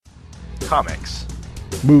Comics.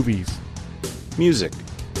 Movies. Music.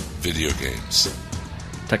 Video games.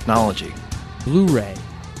 Technology. Blu-ray.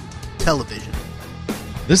 Television.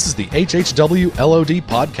 This is the HHW LOD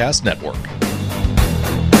Podcast Network.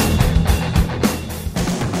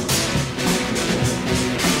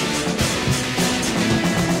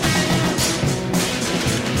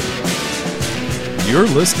 You're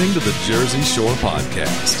listening to the Jersey Shore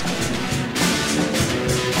Podcast.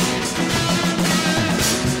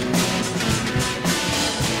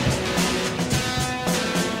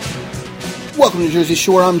 Welcome to Jersey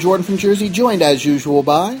Shore. I'm Jordan from Jersey, joined as usual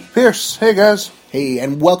by Pierce. Hey, guys. Hey,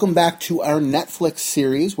 and welcome back to our Netflix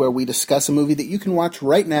series where we discuss a movie that you can watch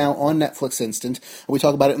right now on Netflix Instant. We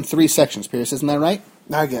talk about it in 3 sections, Pierce, isn't that right?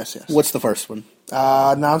 I guess, yes. What's the first one?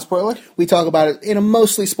 Non-spoiler? We talk about it in a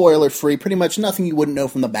mostly spoiler-free, pretty much nothing you wouldn't know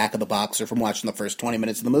from the back of the box or from watching the first 20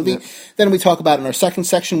 minutes of the movie. Yep. Then we talk about it in our second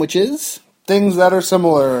section, which is... things that are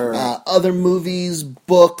similar. Other movies,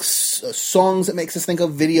 books, songs that makes us think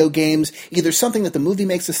of, video games. Either something that the movie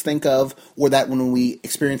makes us think of, or that when we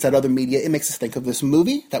experience that other media, it makes us think of this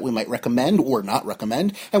movie that we might recommend or not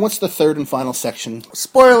recommend. And what's the third and final section?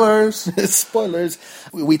 Spoilers. Spoilers.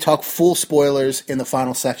 We talk full spoilers in the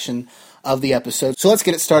final section of the episode. So let's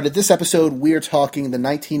get it started. This episode, we're talking the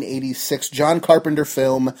 1986 John Carpenter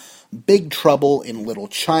film Big Trouble in Little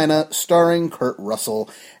China, starring Kurt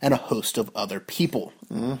Russell and a host of other people.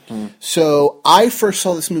 Mm-hmm. So I first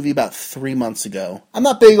saw this movie about 3 months ago. I'm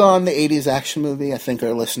not big on the 80s action movie. I think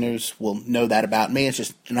our listeners will know that about me. It's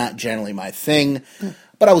just not generally my thing.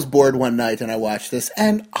 But I was bored one night and I watched this,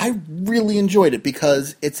 and I really enjoyed it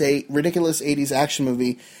because it's a ridiculous 80s action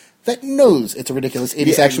movie that knows it's a ridiculous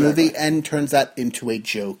 80s action movie and turns that into a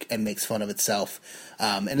joke and makes fun of itself,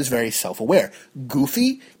 and is very self-aware.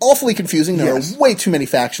 Goofy, awfully confusing. There are way too many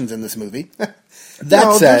factions in this movie.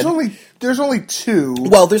 That said... There's only 2.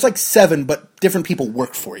 Well, there's like 7, but different people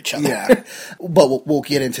work for each other. Yeah. But we'll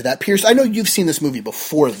get into that. Pierce, I know you've seen this movie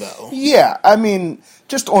before, though. Yeah, I mean,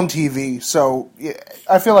 just on TV. So yeah,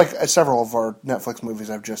 I feel like several of our Netflix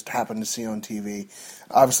movies I've just happened to see on TV.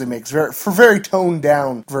 Obviously makes very toned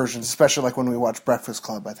down versions, especially like when we watched Breakfast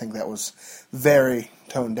Club. I think that was very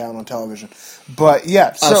toned down on television. But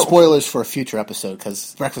yeah, so spoilers for a future episode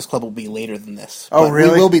because Breakfast Club will be later than this. Oh, but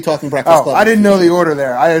really? We will be talking Breakfast Club. I didn't know the order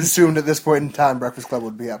there. I assumed at this point in time Breakfast Club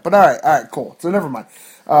would be up. But all right, cool. So never mind.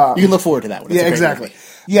 You can look forward to that one. Yeah, exactly.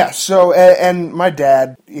 Yeah. So and my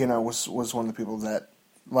dad, was one of the people that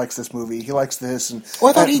likes this movie. He likes this, and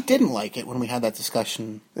I thought he didn't like it when we had that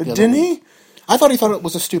discussion. Didn't he? I thought he thought it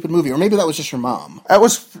was a stupid movie, or maybe that was just your mom. That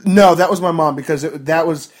was my mom, because that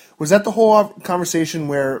was that the whole conversation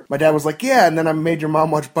where my dad was like, yeah, and then I made your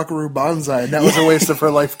mom watch Buckaroo Banzai, and that was a waste of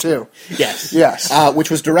her life too. Yes. Which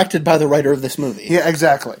was directed by the writer of this movie. Yeah,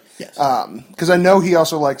 exactly. Yes. Because I know he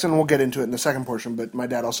also likes, and we'll get into it in the second portion, but my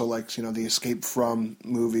dad also likes, the Escape From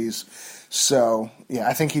movies. So, yeah,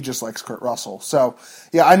 I think he just likes Kurt Russell. So,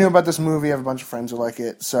 yeah, I knew about this movie. I have a bunch of friends who like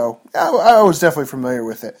it. So, I was definitely familiar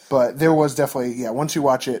with it. But there was definitely, once you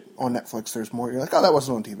watch it on Netflix, there's more. You're like, oh, that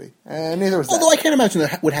wasn't on TV. And neither was that. Although I can't imagine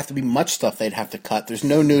there would have to be much stuff they'd have to cut. There's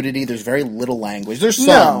no nudity. There's very little language. There's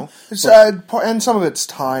some. No. And some of it's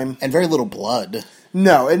time. And very little blood.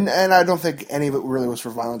 No, and I don't think any of it really was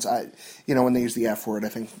for violence. When they use the F word, I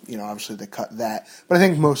think, obviously they cut that. But I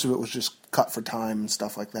think most of it was just cut for time and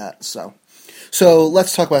stuff like that, So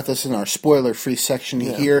let's talk about this in our spoiler-free section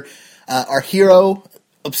here. Our hero,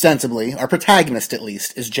 ostensibly, our protagonist at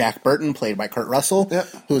least, is Jack Burton, played by Kurt Russell,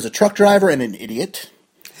 who is a truck driver and an idiot.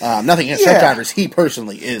 Nothing against truck drivers. He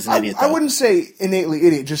personally is an idiot, though. I wouldn't say innately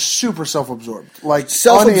idiot, just super self-absorbed. Like,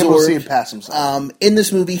 unable to see it past himself. In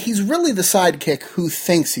this movie, he's really the sidekick who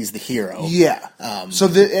thinks he's the hero. Yeah.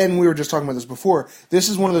 And we were just talking about this before. This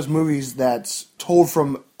is one of those movies that's told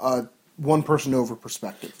from one person over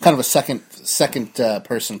perspective. Kind of a second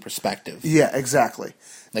person perspective. Yeah, exactly.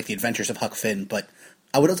 Like the Adventures of Huck Finn, but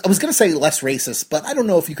I was going to say less racist, but I don't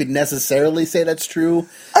know if you could necessarily say that's true.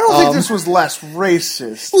 I don't think this was less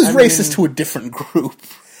racist. It was racist to a different group.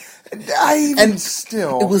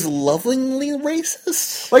 Still. It was lovingly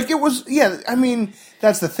racist? Like, it was,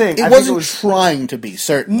 that's the thing. It wasn't trying to be,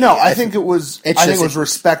 certainly. No, I think it was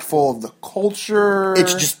respectful of the culture.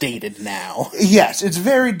 It's just dated now. Yes, it's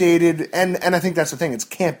very dated, and I think that's the thing. It's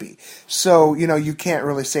campy. So, you can't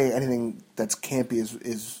really say anything that's campy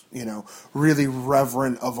is really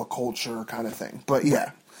reverent of a culture kind of thing. But,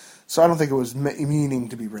 yeah. So I don't think it was meaning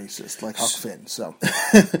to be racist, like Huck Finn. So,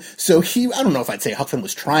 So I don't know if I'd say Huck Finn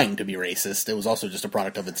was trying to be racist. It was also just a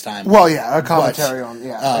product of its time. well, yeah, a commentary on,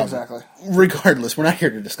 exactly. Regardless, we're not here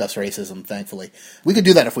to discuss racism, thankfully. We could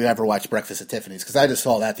do that if we ever watched Breakfast at Tiffany's, because I just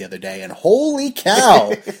saw that the other day, and holy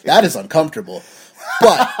cow, that is uncomfortable.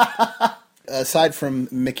 But aside from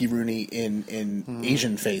Mickey Rooney in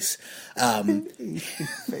Asian face,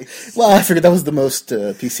 well, I figured that was the most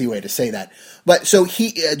PC way to say that. But so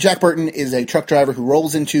Jack Burton is a truck driver who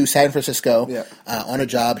rolls into San Francisco on a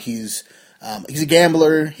job. He's a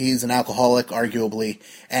gambler. He's an alcoholic, arguably,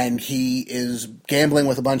 and he is gambling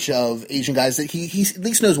with a bunch of Asian guys that he at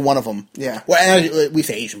least knows one of them. Yeah. Well, we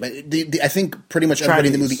say Asian, but I think pretty much everybody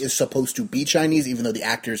in the Chinese. movie is supposed to be Chinese, even though the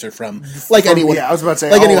actors are from anyone. Yeah, I was about to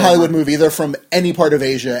say, like any all of Hollywood them. movie, they're from any part of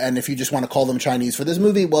Asia, and if you just want to call them Chinese for this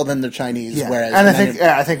movie, well, then they're Chinese. Yeah. Whereas, And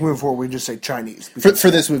I think moving forward, we just say Chinese.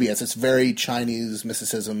 for this movie, yes, it's very Chinese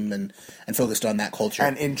mysticism and focused on that culture.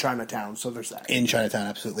 And in Chinatown, so there's that. In Chinatown,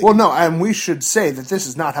 absolutely. Well, no, and we should say that this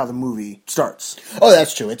is not how the movie starts. Oh,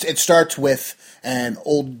 that's true. It starts with an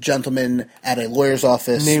old gentleman at a lawyer's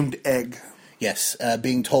office. Named Egg. Yes,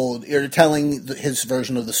 being told, or telling his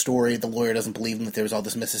version of the story. The lawyer doesn't believe him that there's all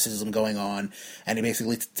this mysticism going on, and he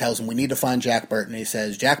basically tells him, we need to find Jack Burton. He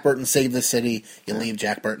says, Jack Burton saved the city, you leave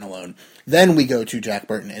Jack Burton alone. Then we go to Jack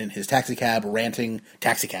Burton in his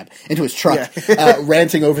into his truck,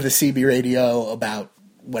 ranting over the CB radio about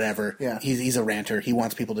whatever. Yeah. He's a ranter. He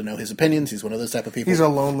wants people to know his opinions. He's one of those type of people. He's a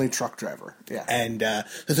lonely truck driver. Yeah. And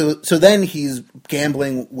so then he's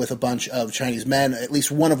gambling with a bunch of Chinese men, at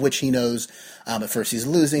least one of which he knows. At first he's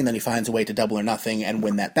losing, then he finds a way to double or nothing and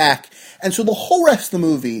win that back. And so the whole rest of the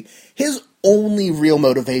movie, his only real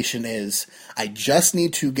motivation is, I just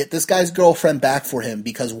need to get this guy's girlfriend back for him,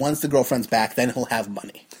 because once the girlfriend's back, then he'll have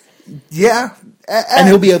money. Yeah. And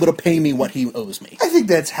he'll be able to pay me what he owes me. I think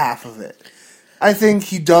that's half of it. I think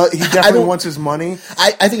he does. He definitely wants his money.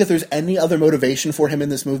 I think if there's any other motivation for him in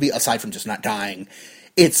this movie, aside from just not dying,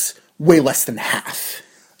 it's way less than half.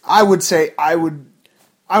 I'm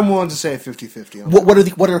willing to say a 50-50 on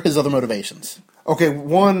that. What are his other motivations? Okay,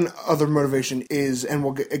 one other motivation is, and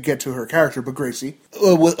we'll get to her character, but Gracie.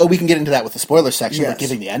 We can get into that with the spoiler section, Yes. but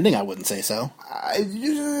giving the ending, I wouldn't say so.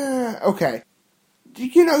 Okay.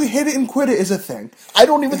 You know, hit it and quit it is a thing. I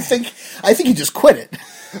don't even think... I think he just quit it.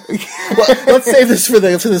 Well, let's save this for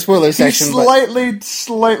the spoiler He section. slightly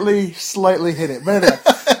hit it. But anyway,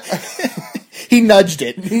 He nudged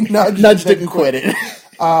it. He nudged it and quit it.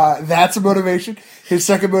 that's a motivation. His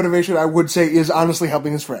second motivation, I would say, is honestly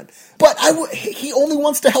helping his friend. But he only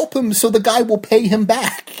wants to help him so the guy will pay him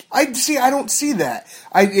back. I don't see that.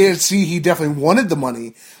 I see he definitely wanted the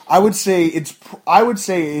money. I would say it's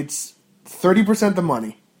 30% the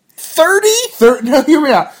money. 30? No, hear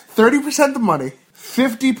me out. 30% the money,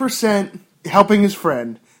 50% helping his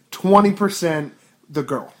friend, 20% the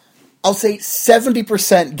girl. I'll say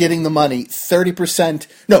 70% getting the money,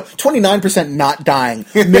 29% not dying,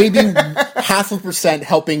 maybe 0.5%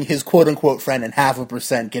 helping his quote-unquote friend, and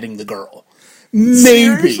 0.5% getting the girl.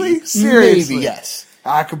 Maybe. Seriously? Maybe, yes.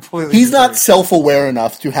 I completely He's disagree. not self-aware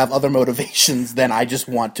enough to have other motivations than I just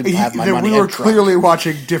want to have my money. We were and truck. clearly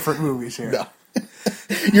watching different movies here. No.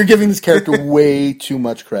 You're giving this character way too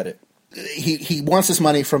much credit. He wants this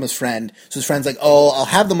money from his friend, so his friend's like, oh, I'll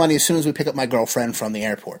have the money as soon as we pick up my girlfriend from the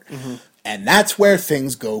airport. Mm-hmm. And that's where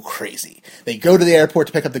things go crazy. They go to the airport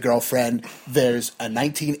to pick up the girlfriend. There's a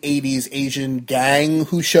 1980s Asian gang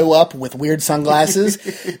who show up with weird sunglasses.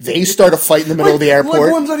 They start a fight in the middle of the airport.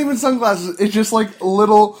 Like one's not even sunglasses. It's just like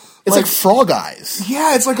little... It's like Frog Eyes.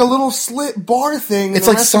 Yeah, it's like a little slit bar thing. It's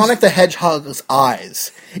like Sonic the Hedgehog's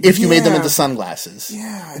eyes, if you made them Yeah. into sunglasses.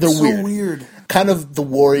 Yeah, They're it's so weird. Kind of the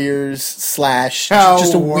Warriors /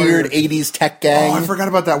 just a Warriors. weird 80s tech gang. Oh, I forgot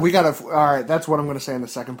about that. We gotta... Alright, that's what I'm gonna say in the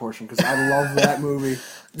second portion, because I love that movie.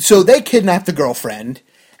 So they kidnap the girlfriend,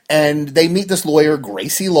 and they meet this lawyer,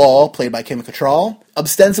 Gracie Law, played by Kim Cattrall,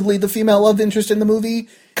 ostensibly the female love interest in the movie,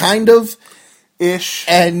 kind of. Ish.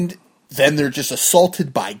 And then they're just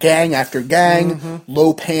assaulted by gang after gang. Mm-hmm.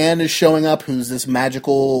 Lo Pan is showing up, who's this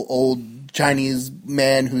magical old Chinese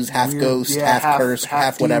man who's half ghost, half curse,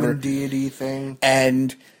 half whatever. demon deity thing.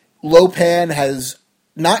 And Lo Pan has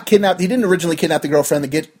not kidnapped... He didn't originally kidnap the girlfriend.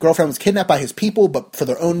 The girlfriend was kidnapped by his people, but for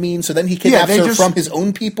their own means. So then he kidnaps her from his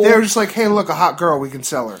own people. They were just like, hey, look, a hot girl, we can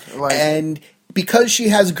sell her. Like, And because she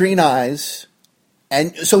has green eyes...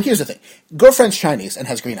 And so here's the thing. Girlfriend's Chinese and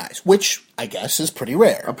has green eyes, which I guess is pretty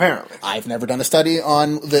rare. Apparently. I've never done a study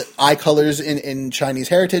on the eye colors in Chinese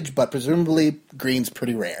heritage, but presumably green's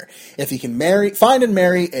pretty rare. If he can find and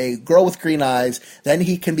marry a girl with green eyes, then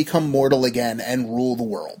he can become mortal again and rule the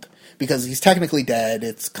world. because he's technically dead.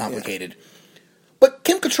 It's complicated. Yeah. But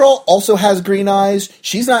Kim Cattrall also has green eyes.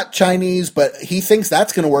 She's not Chinese, but he thinks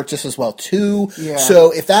that's going to work just as well, too. Yeah.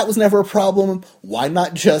 So if that was never a problem, why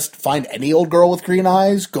not just find any old girl with green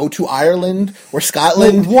eyes, go to Ireland or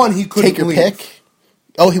Scotland, he couldn't take your leave. Pick?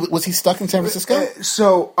 Oh, was he stuck in San Francisco?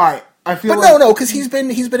 So, all right, I feel but like... no, because he's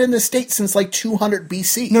been in the States since like 200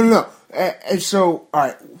 BC. No. So, all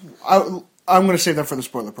right, I'm going to save that for the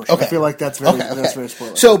spoiler portion. Okay. I feel like that's very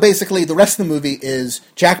spoiler. So basically, the rest of the movie is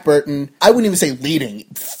Jack Burton, I wouldn't even say leading,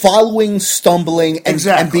 following, stumbling,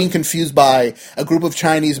 and being confused by a group of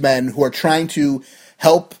Chinese men who are trying to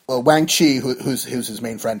help Wang Chi, who's his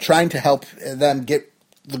main friend, trying to help them get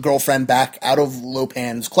the girlfriend back out of Lo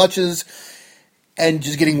Pan's clutches, and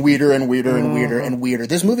just getting weirder and weirder and weirder and weirder.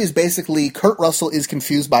 This movie is basically Kurt Russell is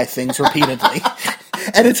confused by things repeatedly.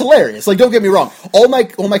 And it's hilarious. Like, don't get me wrong. All my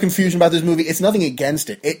confusion about this movie, it's nothing against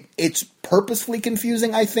it. It's purposefully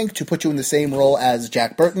confusing, I think, to put you in the same role as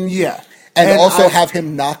Jack Burton. Yeah. And also have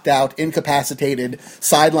him knocked out, incapacitated,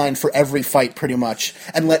 sidelined for every fight, pretty much,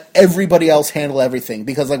 and let everybody else handle everything.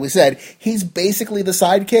 Because, like we said, he's basically the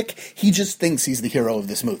sidekick. He just thinks he's the hero of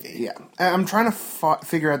this movie. Yeah. I'm trying to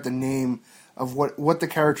figure out the name of what the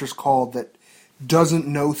character's called that doesn't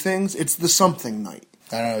know things. It's the something knight.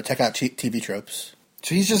 I don't know. Check out TV tropes.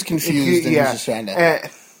 So he's just confused and he's just trying to...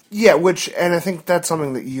 and I think that's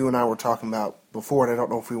something that you and I were talking about before, and I don't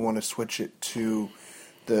know if we want to switch it to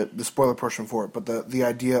the spoiler portion for it, but the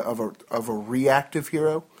idea of a reactive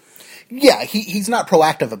hero. Yeah, he's not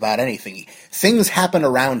proactive about anything. Things happen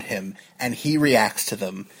around him, and he reacts to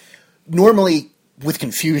them. Normally with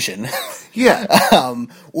confusion. Yeah.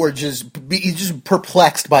 Or he's just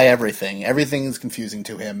perplexed by everything. Everything is confusing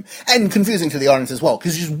to him. And confusing to the audience as well,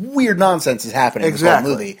 because just weird nonsense is happening in this whole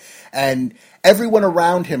movie. And everyone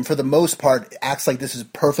around him, for the most part, acts like this is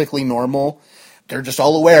perfectly normal. They're just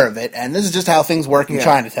all aware of it, and this is just how things work in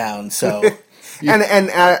Chinatown, so...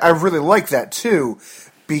 And I really like that, too,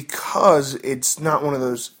 because it's not one of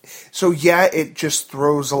those... So, yeah, it just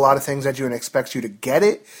throws a lot of things at you and expects you to get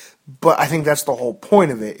it, but I think that's the whole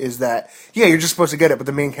point of it, is that, yeah, you're just supposed to get it, but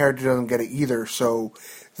the main character doesn't get it either, so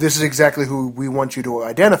this is exactly who we want you to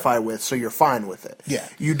identify with, so you're fine with it. Yeah.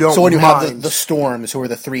 You don't So when you mind. have the Storms, who are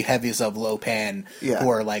the three heavies of Lo Pan, who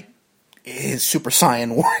are like his Super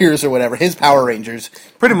Saiyan warriors or whatever, his Power Rangers.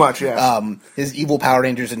 Pretty much, yeah. His evil Power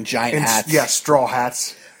Rangers in giant hats. Yeah, straw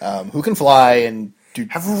hats. Who can fly and do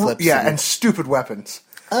flips. Yeah, and stupid weapons.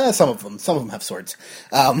 Some of them have swords.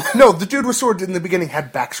 No, the dude with sword in the beginning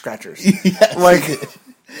had back scratchers. Yes,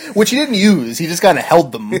 which he didn't use. He just kind of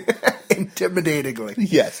held them. Intimidatingly.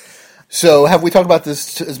 Yes. So, have we talked about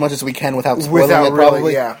this as much as we can without spoiling it, probably?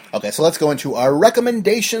 Really, yeah. Okay, so let's go into our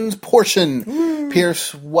recommendations portion.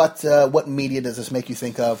 Pierce, what media does this make you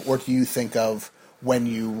think of, or do you think of when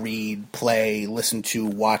you read, play, listen to,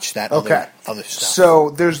 watch that other stuff? So,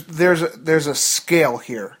 there's a scale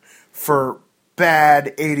here for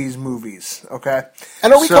bad 80s movies, okay?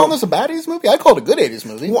 And are we calling this a bad 80s movie? I call it a good 80s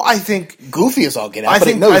movie. Well, I think... Goofy as all get out, I but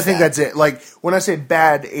think, it knows I think that's it. Like, when I say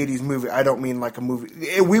bad 80s movie, I don't mean like a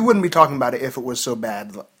movie... We wouldn't be talking about it if it was so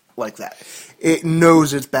bad like that. It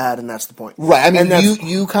knows it's bad, and that's the point. Right, I mean,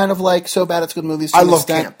 you kind of like so bad it's good movies to I an love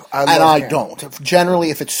extent, camp. I don't. Generally,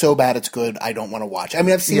 if it's so bad it's good, I don't want to watch. I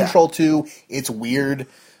mean, I've seen Troll 2. It's weird.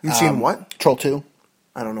 You've seen what? Troll 2.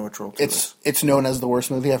 I don't know what Troll 2 is. It's known as the worst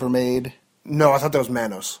movie ever made. No, I thought that was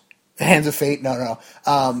Manos. Hands of Fate? No.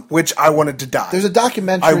 Which I wanted to die. There's a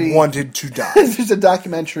documentary... I wanted to die. There's a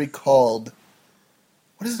documentary called...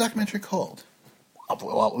 What is the documentary called?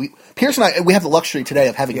 Well, Pierce and I, we have the luxury today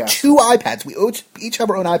of having two iPads. We each have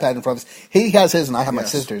our own iPad in front of us. He has his and I have my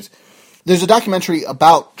sister's. There's a documentary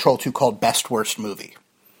about Troll 2 called Best Worst Movie.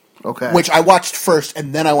 Okay. Which I watched first,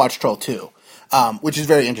 and then I watched Troll 2. Which is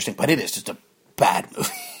very interesting, but it is just a bad movie.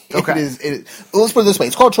 Okay. Let's put it this way.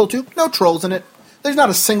 It's called Troll 2. No trolls in it. There's not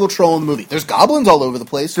a single troll in the movie. There's goblins all over the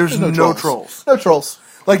place. There's no trolls. No trolls.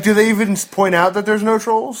 Like, do they even point out that there's no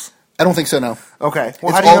trolls? I don't think so, no. Okay. Well,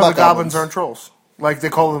 It's how do you all know about the goblins goblins. aren't trolls? Like, they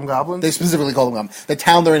call them goblins? They specifically call them goblins. The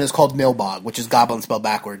town they're in is called Nilbog, which is goblin spelled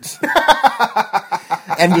backwards.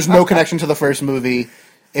 And there's no connection to the first movie.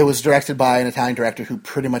 It was directed by an Italian director who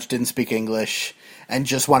pretty much didn't speak English and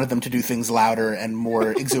just wanted them to do things louder and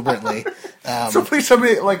more exuberantly. So please tell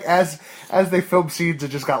me, like, as they filmed scenes, it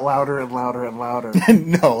just got louder and louder and louder.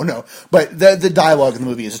 No. But the dialogue in the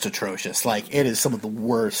movie is just atrocious. Like, it is some of the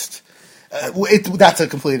worst. That's a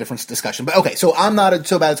completely different discussion. But okay, so I'm not a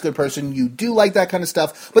so bad it's good person. You do like that kind of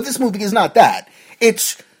stuff. But this movie is not that.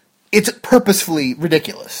 It's purposefully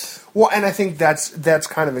ridiculous. Well, and I think that's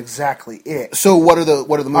kind of exactly it. So what are the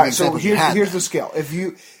movies? All right, so here's the scale.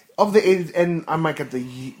 of the 80s, and I might get the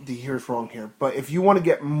years wrong here, but if you want to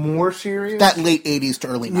get more serious, That late 80s to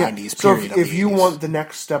early 90s So period. if you want the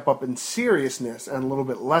next step up in seriousness and a little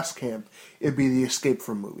bit less camp, it'd be the Escape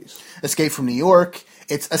from movies. Escape from New York,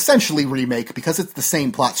 it's essentially remake because it's the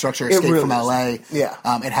same plot structure. Escape really from is. LA. Yeah.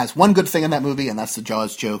 It has one good thing in that movie, and that's the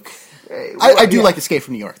Jaws joke. I do like Escape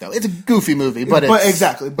from New York, though. It's a goofy movie, but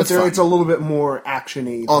exactly. But fun. it's a little bit more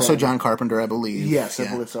actiony. Also John Carpenter, I believe. Yes, I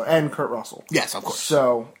Yeah. believe so, and Kurt Russell. Yes, of course.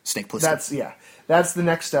 So Snake Plissken. that's the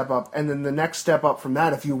next step up, and then the next step up from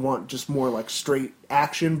that, if you want just more like straight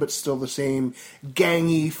action, but still the same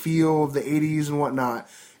gangy feel of the '80s and whatnot,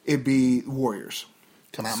 it'd be Warriors.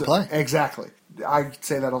 Come out and play. Exactly. I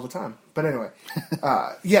say that all the time. But anyway,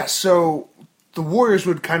 so the Warriors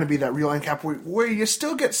would kind of be that real end cap where you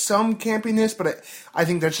still get some campiness, but I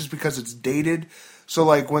think that's just because it's dated. So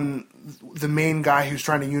like when the main guy who's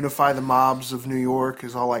trying to unify the mobs of New York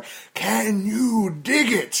is all like, "Can you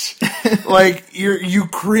dig it?" Like you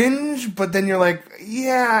cringe, but then you're like,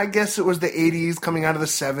 "Yeah, I guess it was the '80s coming out of the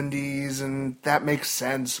 '70s, and that makes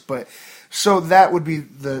sense." But so that would be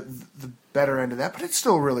the better end of that, but it's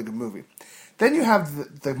still a really good movie. Then you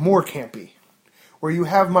have the more campy, where you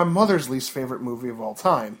have my mother's least favorite movie of all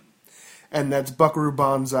time, and that's Buckaroo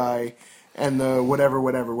Banzai and the whatever.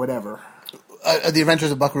 The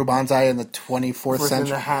Adventures of Buckaroo Banzai in the 24th Fourth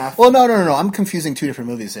century. and a half. Well, no. I'm confusing two different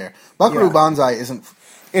movies there. Buckaroo Yeah. Banzai isn't.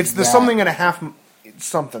 It's the that- something and a half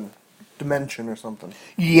something dimension or something.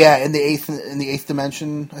 Yeah, in the eighth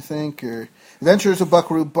dimension, I think, or Adventures of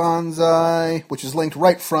Buckaroo Banzai, which is linked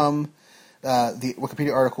right from the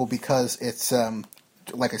Wikipedia article because it's,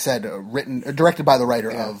 like I said, directed by the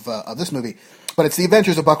writer of this movie. But it's the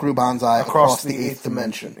Adventures of Buckaroo Banzai across the eighth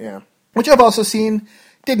dimension. Yeah. Which I've also seen.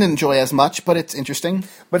 Didn't enjoy as much, but it's interesting.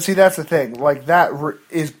 But see, that's the thing. Like, that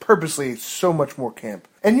is purposely so much more camp.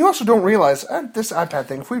 And you also don't realize, this iPad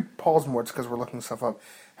thing, if we pause more, it's because we're looking stuff up.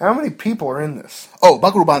 How many people are in this? Oh,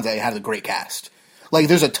 Buckaroo Banzai had a great cast. Like,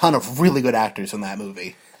 there's a ton of really good actors in that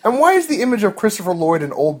movie. And why is the image of Christopher Lloyd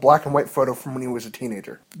an old black and white photo from when he was a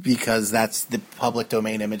teenager? Because that's the public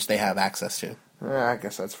domain image they have access to. I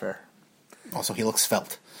guess that's fair. Also, he looks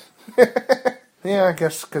svelte. Yeah, I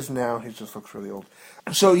guess because now he just looks really old.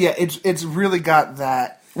 So yeah, it's really got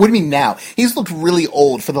that. What do you mean now? He's looked really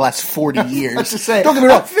old for the last 40 years. to say, Don't get me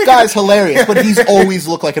wrong, guy's hilarious, but he's always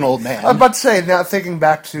looked like an old man. I'm about to say, now thinking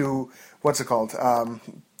back to, what's it called?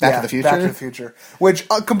 Back to the Future? Back to the Future. Which,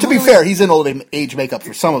 To completely, be fair, he's in old age makeup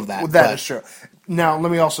for some of that. that is true. Now,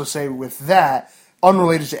 let me also say with that,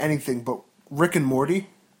 unrelated to anything, but Rick and Morty.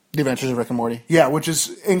 The Adventures of Rick and Morty. Yeah, which is,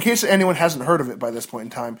 in case anyone hasn't heard of it by this point in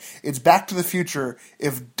time, it's Back to the Future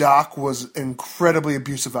if Doc was an incredibly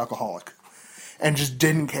abusive alcoholic and just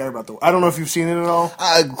didn't care about the... I don't know if you've seen it at all.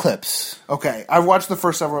 Clips. Okay, I've watched the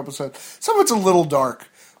first several episodes. Some of it's a little dark,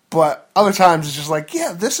 but other times it's just like,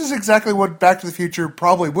 yeah, this is exactly what Back to the Future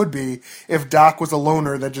probably would be if Doc was a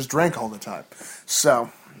loner that just drank all the time.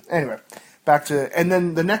 So, anyway, back to... And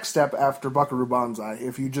then the next step after Buckaroo Banzai,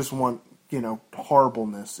 if you just want,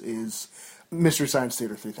 horribleness, is Mystery Science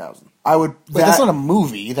Theater 3000. But that's not a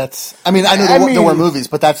movie. That's... I mean, I know there were movies,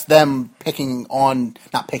 but that's them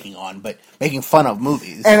not picking on, but making fun of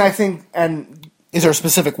movies. And I think... Is there a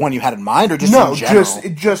specific one you had in mind, or just No, in general?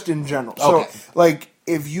 just in general. Okay. So, like,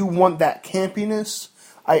 if you want that campiness,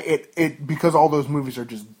 because all those movies are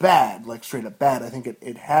just bad, like straight up bad, I think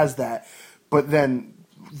it has that. But then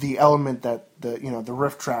the element that the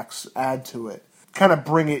riff tracks add to it kind of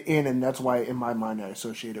bring it in, and that's why in my mind I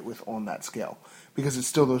associate it with On That Scale, because it's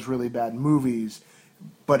still those really bad movies,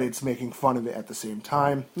 but it's making fun of it at the same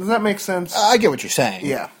time. Does that make sense? I get what you're saying.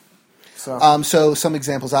 Yeah. So, So some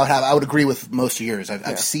examples I would agree with most of yours.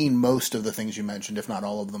 I've seen most of the things you mentioned, if not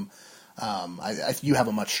all of them. You have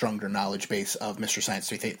a much stronger knowledge base of Mystery Science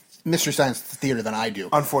Theater than I do.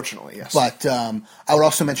 unfortunately, yes. But I would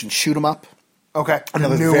also mention Shoot 'Em Up. Okay.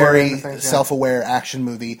 Another Newer very into things, yeah. self-aware action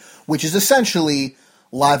movie, which is essentially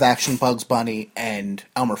live-action Bugs Bunny and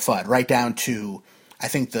Elmer Fudd, right down to, I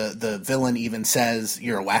think the villain even says,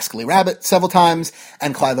 "You're a wascally rabbit" several times,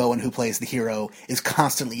 and Clive Owen, who plays the hero, is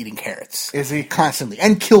constantly eating carrots. Is he? Constantly.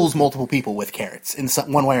 And kills multiple people with carrots in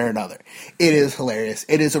one way or another. It is hilarious.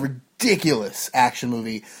 It is a ridiculous action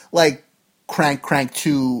movie, like Crank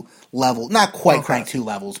 2 level. Not quite Crank 2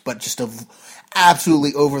 levels, but just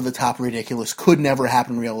absolutely over-the-top ridiculous. Could never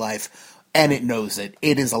happen in real life, and it knows it.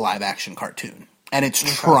 It is a live-action cartoon, and it's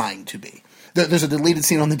trying to be. There's a deleted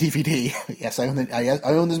scene on the DVD. Yes, I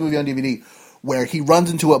own this movie on DVD, where he runs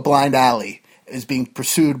into a blind alley, is being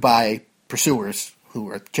pursued by pursuers, who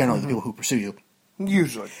are generally the people who pursue you,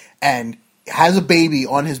 Usually. and has a baby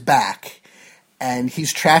on his back, and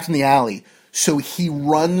he's trapped in the alley. So he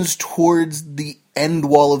runs towards the end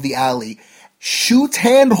wall of the alley, shoots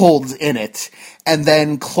handholds in it, and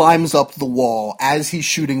then climbs up the wall as he's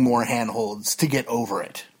shooting more handholds to get over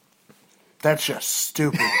it. That's just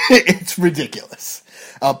stupid. It's ridiculous.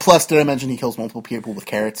 Plus, did I mention he kills multiple people with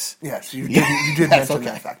carrots? Yes, you did Yes, mention okay.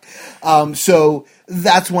 that fact. So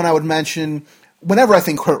that's one I would mention. Whenever I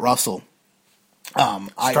think Kurt Russell,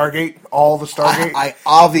 Stargate, all the Stargate. I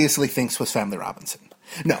obviously think Swiss Family Robinson.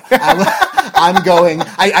 No, I'm going.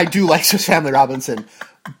 I do like Swiss Family Robinson,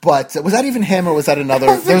 but was that even him or was that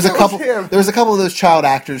another? There was a couple. There was a couple of those child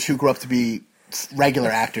actors who grew up to be regular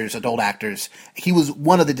actors, adult actors. He was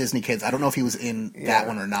one of the Disney kids. I don't know if he was in that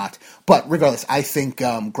one or not, but regardless, I think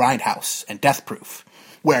Grindhouse and Death Proof,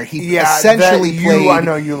 where he essentially played I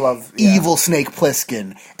know you love evil Snake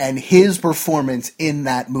Plissken, and his performance in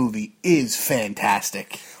that movie is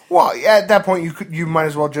fantastic. Well, at that point, you might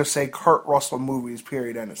as well just say Kurt Russell movies.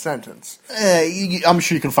 Period. End of sentence. I'm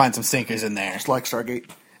sure you can find some stinkers in there. Just like Stargate.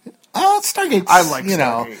 Stargate. I like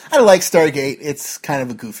Stargate. I like Stargate. It's kind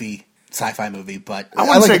of a goofy sci-fi movie, but I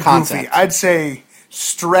wouldn't like say the concept. goofy. I'd say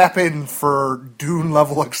strap in for Dune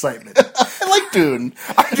level excitement. I like Dune.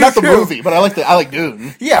 Not the movie, but I like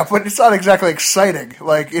Dune. Yeah, but it's not exactly exciting.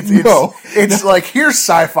 Like it's like here's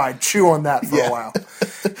sci-fi. Chew on that for a while.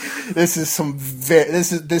 This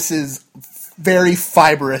is very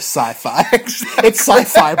fibrous sci-fi. It's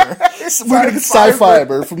sci-fiber. We're gonna get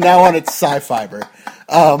sci-fiber from now on. It's sci-fiber.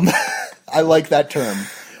 I like that term.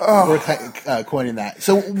 We're coining that.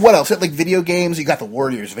 So what else? Like video games, you got the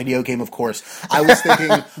Warriors video game, of course. I was thinking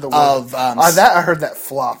of that. I heard that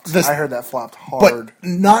flopped. I heard that flopped hard, but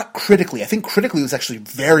not critically. I think critically it was actually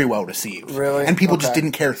very well received. Really, and people just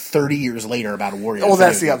didn't care 30 years later about a Warriors. Well,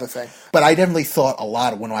 that's the other thing. But I definitely thought a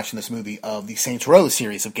lot when watching this movie of the Saints Row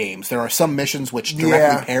series of games. There are some missions which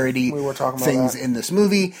directly parody things in this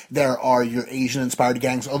movie. There are your Asian-inspired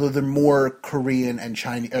gangs, although they're more Korean and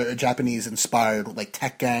Japanese-inspired, like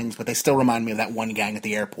tech gangs, but they still remind me of that one gang at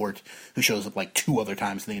the airport who shows up like 2 other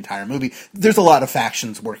times in the entire movie. There's a lot of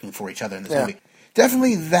factions working for each other in this movie.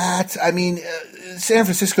 Definitely that. I mean, San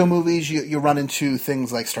Francisco movies, you run into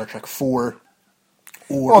things like Star Trek 4.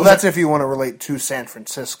 Well, that's if you want to relate to San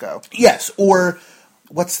Francisco. Yes, or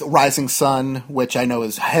what's the Rising Sun, which I know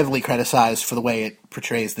is heavily criticized for the way it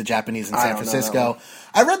portrays the Japanese in San Francisco.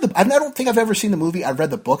 I don't think I've ever seen the movie. I read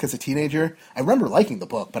the book as a teenager. I remember liking the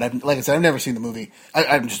book, but like I said, I've never seen the movie.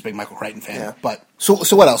 I'm just a big Michael Crichton fan. Yeah. But so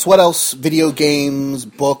what else? What else? Video games,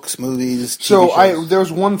 books, movies. TV shows? There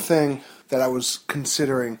was one thing that I was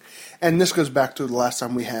considering, and this goes back to the last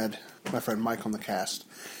time we had my friend Mike on the cast.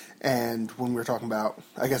 And when we were talking about,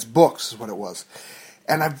 I guess, books is what it was.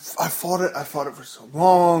 And I fought it for so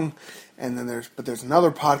long. And then there's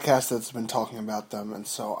another podcast that's been talking about them. And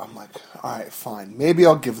so I'm like, all right, fine. Maybe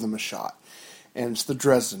I'll give them a shot. And it's the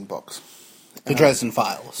Dresden books. The Dresden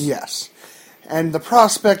Files. Yes. And the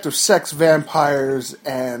prospect of sex vampires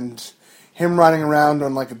and him riding around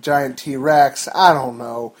on like a giant T-Rex, I don't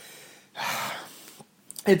know.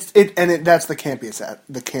 That's the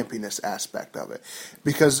campiness aspect of it,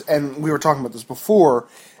 and we were talking about this before,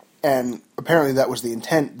 and apparently that was the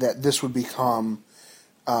intent, that this would become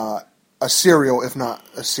a serial, if not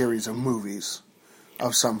a series of movies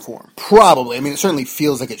of some form. Probably. I mean, it certainly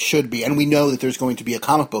feels like it should be, and we know that there's going to be a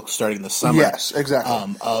comic book starting this summer. Yes,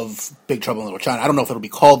 exactly. Of Big Trouble in Little China. I don't know if it'll be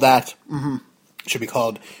called that. Mm-hmm. It should be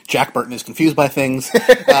called Jack Burton is Confused by Things.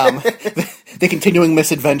 The Continuing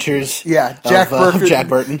Misadventures Jack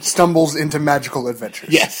Burton stumbles into magical adventures.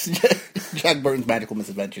 Yes, Jack Burton's Magical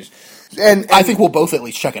Misadventures. And I think we'll both at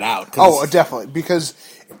least check it out. Oh, definitely. Because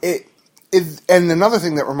and another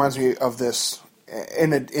thing that reminds me of this,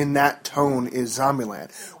 in that tone, is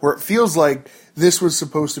Zombieland, where it feels like this was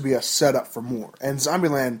supposed to be a setup for more. And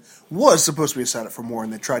Zombieland was supposed to be a setup for more,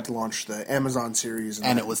 and they tried to launch the Amazon series.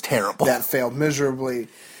 And it was terrible. That failed miserably.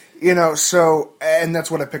 So, and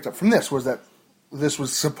that's what I picked up from this, was that this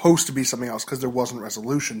was supposed to be something else, because there wasn't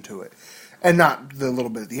resolution to it. And not the little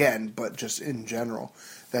bit at the end, but just in general,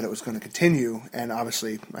 that it was going to continue. And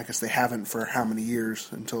obviously, I guess they haven't for how many years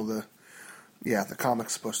until the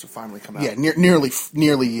comic's supposed to finally come out. Yeah, nearly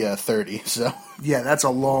 30. So yeah, that's a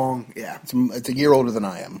long. Yeah, it's a year older than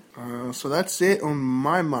I am. So that's it on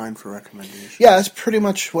my mind for recommendations. Yeah, that's pretty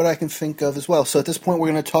much what I can think of as well. So at this point,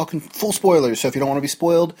 we're going to talk in full spoilers. So if you don't want to be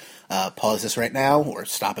spoiled, pause this right now or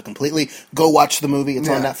stop it completely. Go watch the movie. It's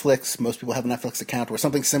on Netflix. Most people have a Netflix account or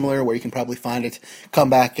something similar where you can probably find it.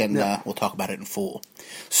 Come back and we'll talk about it in full.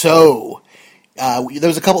 So there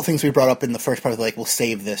was a couple things we brought up in the first part of we'll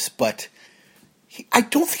save this, but I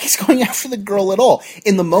don't think he's going after the girl at all.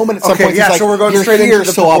 In the moment, at some point, he's like, so we're going "You're straight here, into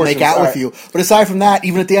the so I'll make out all with you." But aside from that,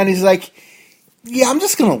 even at the end, he's like, yeah, I'm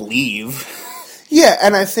just gonna leave. Yeah,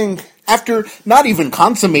 and I think After not even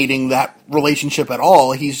consummating that relationship at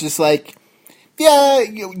all, he's just like, yeah,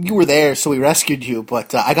 you were there, so we rescued you,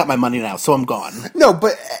 but I got my money now, so I'm gone. no,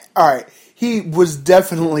 but all right, he was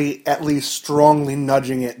definitely at least strongly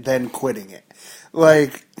nudging it, then quitting it.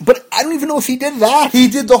 Like, But I don't even know if he did that. he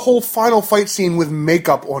did the whole final fight scene with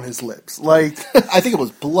makeup on his lips. Like, I think it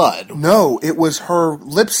was blood. no, it was her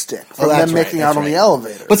lipstick from that's them right, making that's out on the right.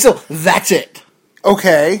 elevator. But still, that's it.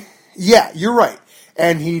 Okay, yeah, you're right.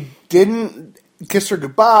 And he didn't kiss her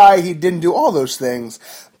goodbye, he didn't do all those things.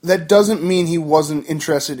 That doesn't mean he wasn't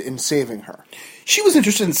interested in saving her. She was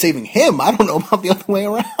interested in saving him. I don't know about the other way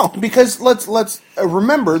around. Because let's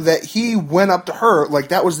remember that he went up to her, like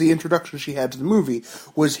that was the introduction she had to the movie,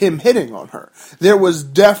 was him hitting on her. There was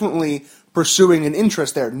definitely pursuing an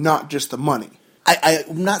interest there, not just the money.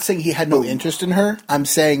 I'm not saying he had no interest in her. I'm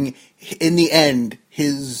saying, in the end,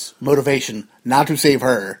 his motivation, not to save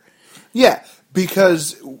her. Yeah,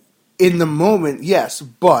 because in the moment, yes,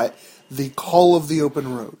 but the call of the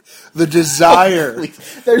open road, the desire.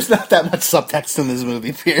 Please, there's not that much subtext in this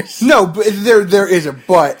movie, Pierce. No, but there is a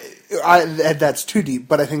but. That's too deep.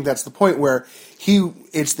 But I think that's the point where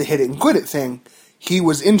it's the hit it and quit it thing. He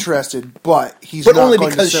was interested, but he's But not only going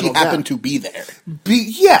because to she settle happened down. to be there.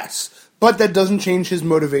 Yes, but that doesn't change his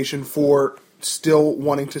motivation for still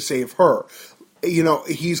wanting to save her. You know,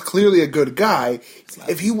 he's clearly a good guy.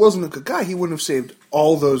 If he wasn't a good guy, he wouldn't have saved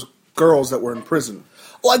all those girls that were in prison.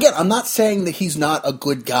 Well, again, I'm not saying that he's not a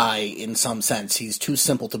good guy in some sense. He's too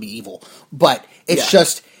simple to be evil. But it's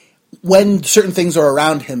just, when certain things are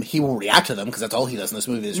around him, he will react to them, because that's all he does in this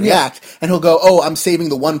movie is react. And he'll go, oh, I'm saving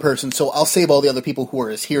the one person, so I'll save all the other people who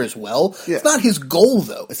are here as well. Yeah. It's not his goal,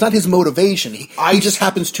 though. It's not his motivation. He just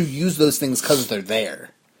happens to use those things because they're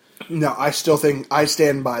there. No, I still think I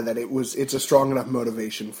stand by that. It's a strong enough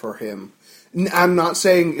motivation for him. I'm not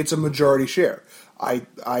saying it's a majority share.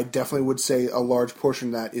 I definitely would say a large portion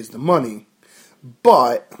of that is the money,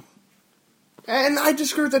 but, and I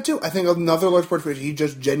disagree with that too. I think another large portion, he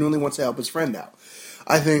just genuinely wants to help his friend out.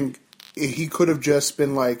 I think he could have just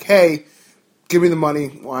been like, hey, give me the money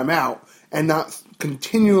while I'm out, and not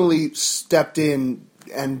continually stepped in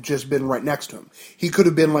and just been right next to him. He could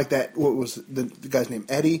have been like that, what was the guy's name,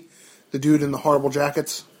 Eddie? The dude in the horrible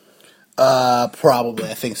jackets? Probably,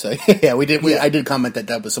 I think so. Yeah, we did. Yeah. I did comment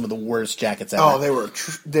that was some of the worst jackets ever. Oh,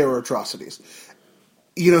 they were atrocities.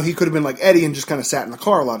 You know, he could have been like Eddie and just kind of sat in the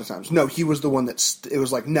car a lot of times. No, he was the one it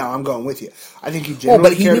was like, no, I'm going with you. I think he genuinely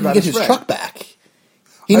but he cared didn't about get his his friend. truck back.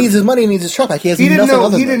 He needs his money. He needs his truck back. He has He didn't nothing know.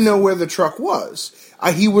 other He than didn't this. know where the truck was.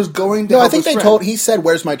 He was going to. No, I help think his they friend. told. He said,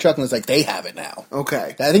 "Where's my truck?" And it's like they have it now.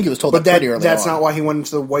 Okay, I think he was told but that pretty early that's on. not why he went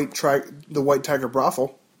into the White Tiger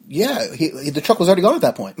brothel. Yeah, the truck was already gone at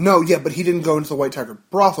that point. No, yeah, but he didn't go into the White Tiger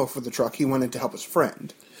brothel for the truck. He went in to help his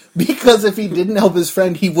friend. Because if he didn't help his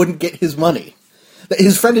friend, he wouldn't get his money.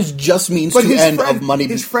 His friend is just means But to end of money.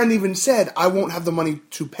 His friend even said, "I won't have the money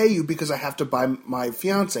to pay you because I have to buy my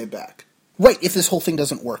fiance back." Right, if this whole thing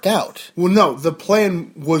doesn't work out. Well, no, the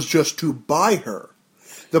plan was just to buy her.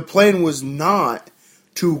 The plan was not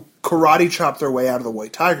to karate chop their way out of the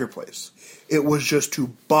White Tiger place. It was just to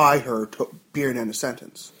buy her, period, end of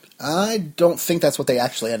sentence. I don't think that's what they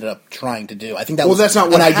actually ended up trying to do. I think that Well, was that's not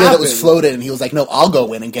an what idea that was happened. floated, and he was like, no, I'll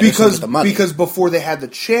go in and get her some of the money. Because before they had the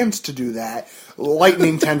chance to do that,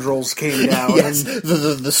 lightning tendrils came down. Yes, And,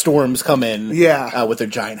 the storms come in Yeah. with their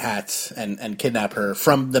giant hats and kidnap her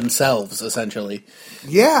from themselves, essentially.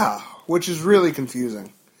 yeah, which is really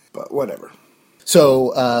confusing. But whatever.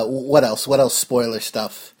 So, what else? What else spoiler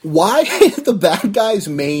stuff? Why the bad guy's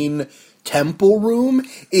main temple room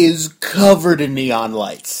is covered in neon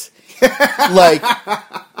lights? Like,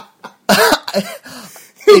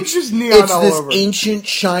 It's just neon it's all this over. ancient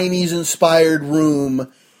Chinese-inspired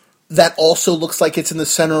room that also looks like it's in the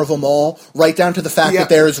center of a mall, right down to the fact Yeah. that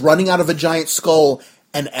there is, running out of a giant skull,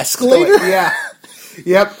 an escalator Yeah.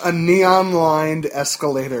 Yep, a neon-lined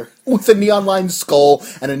escalator. with a neon-lined skull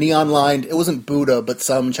and a neon-lined, it wasn't Buddha, but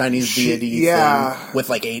some Chinese deity yeah. thing with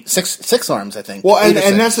like six arms, I think. Well, Eight or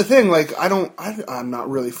and six. that's the thing. Like, I'm not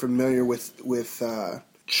really familiar with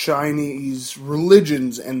Chinese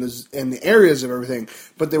religions and the areas of everything.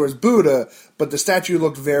 But there was Buddha, but the statue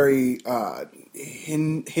looked very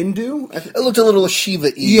Hindu. It looked a little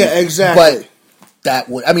Shiva-y. Yeah, exactly. But that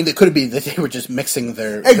would, I mean, it could be that they were just mixing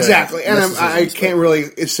their Exactly, their and I mysticisms, can't really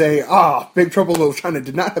say, Big Trouble in Little China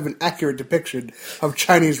did not have an accurate depiction of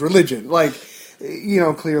Chinese religion. Like,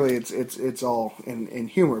 clearly it's all in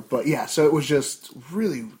humor. But yeah, so it was just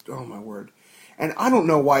really, oh my word. And I don't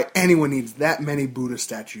know why anyone needs that many Buddha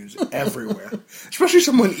statues everywhere. Especially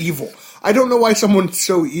someone evil. I don't know why someone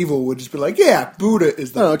so evil would just be like, yeah, Buddha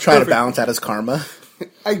is the I don't know, trying to perfect- balance out his karma.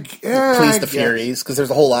 please Please the Furies, because there's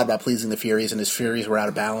a whole lot about pleasing the Furies, and his Furies were out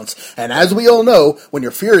of balance. And as we all know, when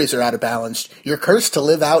your Furies are out of balance, you're cursed to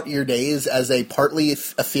live out your days as a partly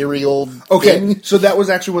ethereal Okay, being. so that was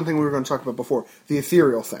actually one thing we were going to talk about before, the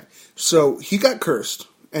ethereal thing. So he got cursed,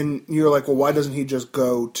 and you're like, well, why doesn't he just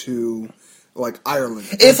go to, like, Ireland?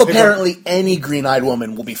 If apparently any green-eyed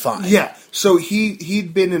woman will be fine. Yeah, so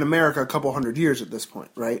he'd been in America a couple hundred years at this point,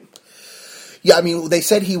 right? Yeah, I mean, they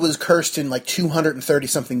said he was cursed in like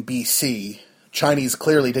 230-something BC. Chinese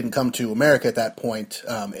clearly didn't come to America at that point,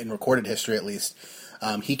 in recorded history at least.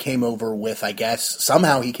 He came over with, I guess,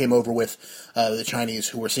 somehow he came over with the Chinese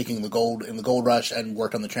who were seeking the gold in the gold rush and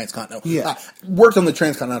worked on the transcontinental. Yeah. Worked on the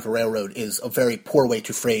transcontinental railroad is a very poor way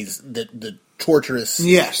to phrase the torturous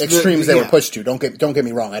extremes they were pushed to. Don't get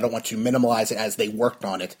me wrong. I don't want to minimize it as they worked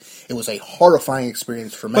on it. It was a horrifying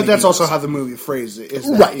experience for many. But that's people. also how the movie phrased it. Is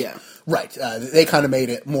that, Right. Yeah. Right. They kind of made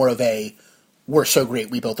it more of a, we're so great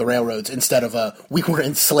we built the railroads, instead of a, we were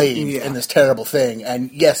enslaved in this terrible thing.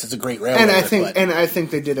 And yes, it's a great railroad. And I think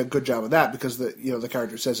they did a good job of that, because the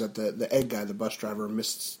character says that the egg guy, the bus driver,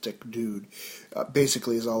 mystic dude,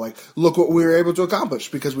 basically is all like, look what we were able to accomplish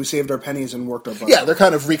because we saved our pennies and worked our butts. Yeah, they're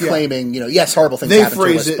kind of reclaiming, yes, horrible things They happen to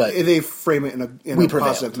phrase us, it. but They frame it in a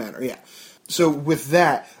positive manner. Yeah. So with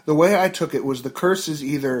that, the way I took it was the curse is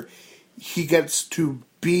either he gets to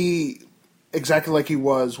be exactly like he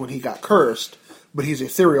was when he got cursed, but he's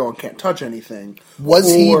ethereal and can't touch anything.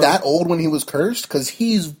 was he that old when he was cursed? Because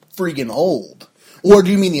he's freaking old. Or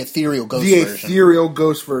do you mean the ethereal ghost The version? ethereal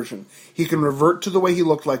ghost version. He can revert to the way he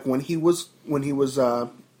looked like when he was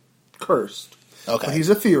cursed. Okay. But he's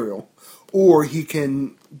ethereal. Or he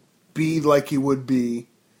can be like he would be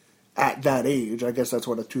at that age. I guess that's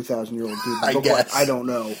what a 2,000-year-old dude would look like. guess. I don't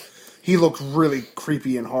know. He looked really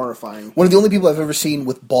creepy and horrifying. One of the only people I've ever seen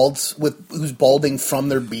who's balding from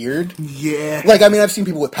their beard. Yeah. Like, I mean, I've seen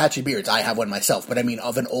people with patchy beards. I have one myself. But I mean,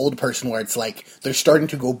 of an old person where it's like, they're starting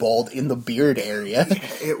to go bald in the beard area.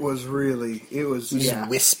 It was Just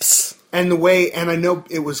wisps. And I know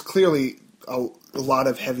it was clearly a lot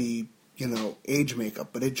of heavy, age makeup,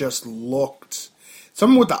 but it just looked,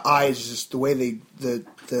 something with the eyes, just the way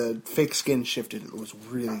the fake skin shifted, it was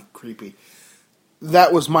really creepy.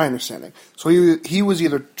 That was my understanding. So he was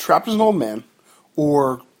either trapped as an old man,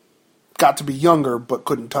 or got to be younger but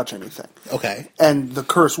couldn't touch anything. Okay. And the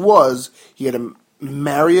curse was he had to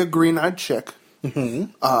marry a green-eyed chick.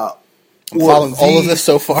 Mm-hmm. Or Following all of this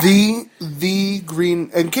so far. The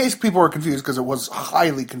green, in case people are confused, because it was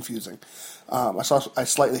highly confusing. I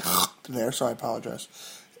slightly there, so I apologize.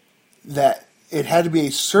 That it had to be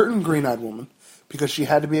a certain green-eyed woman, because she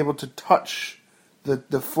had to be able to touch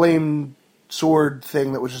the flame sword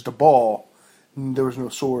thing that was just a ball. There was no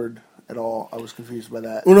sword at all. I was confused by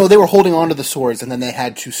that. Well, no, they were holding onto the swords, and then they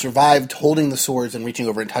had to survive holding the swords and reaching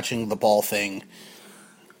over and touching the ball thing.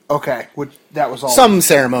 Okay, that was all. Some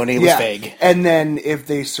ceremony. It was vague. And then if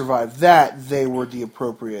they survived that, they were the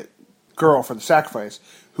appropriate girl for the sacrifice,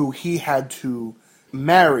 who he had to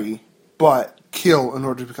marry but kill in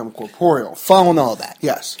order to become corporeal. Following all that.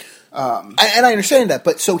 Yes. And I understand that,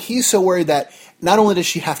 but so he's so worried that not only does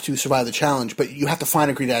she have to survive the challenge, but you have to find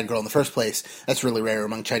a green-eyed girl in the first place. That's really rare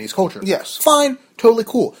among Chinese culture. Yes. Fine. Totally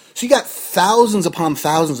cool. So you got thousands upon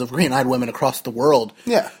thousands of green-eyed women across the world.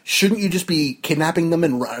 Yeah. Shouldn't you just be kidnapping them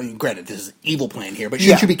and... I mean, granted, this is an evil plan here, but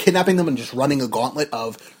shouldn't you be kidnapping them and just running a gauntlet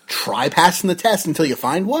of try passing the test until you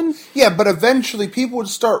find one? Yeah, but eventually people would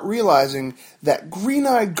start realizing that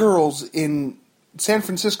green-eyed girls in San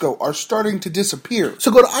Francisco are starting to disappear. So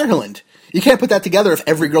go to Ireland. You can't put that together if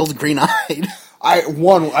every girl's green-eyed.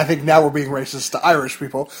 I think now we're being racist to Irish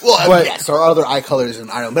people. Well, but yes, there are other eye colors in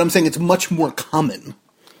Ireland, but I'm saying it's much more common.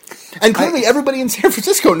 And clearly everybody in San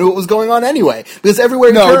Francisco knew what was going on anyway, because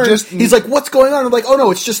everywhere he turned, he's like, what's going on? I'm like, oh no,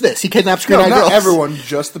 it's just this. He kidnaps green-eyed girls. not everyone,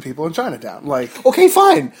 just the people in Chinatown. Like, okay,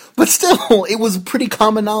 fine. But still, it was pretty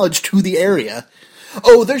common knowledge to the area.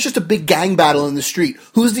 Oh, there's just a big gang battle in the street.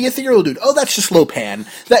 Who's the ethereal dude? Oh, that's just Lopan.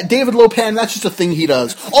 That David Lopan, that's just a thing he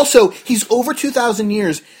does. Also, he's over 2,000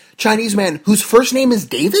 years, Chinese man whose first name is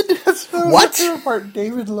David? What? Part,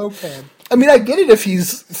 David Lopan. I mean, I get it if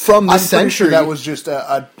he's from the century. Sure that was just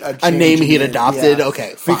a name he had adopted. Yeah.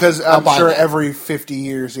 Okay, fine. Because I'm sure every 50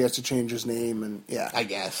 years he has to change his name, and I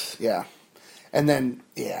guess. Yeah. And then,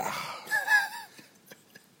 the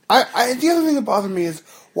other thing that bothered me is,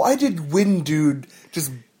 why did Wind Dude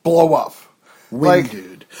just blow up? Wind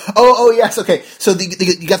Dude. Oh, yes, okay. So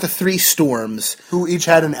you got the three storms. Who each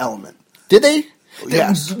had an element. Did they?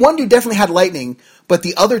 Yes. One dude definitely had lightning, but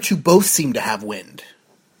the other two both seemed to have wind.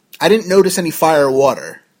 I didn't notice any fire or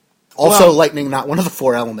water. Also, Well, lightning, not one of the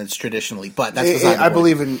four elements traditionally, but that's beside the I point.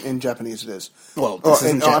 believe in Japanese it is. Well, this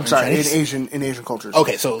isn't I'm sorry, in Chinese. Asian cultures.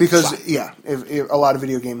 Okay, so because fine. if a lot of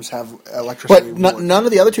video games have electricity. But none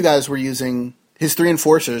of the other two guys were using his three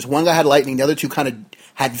enforcers. One guy had lightning, the other two kind of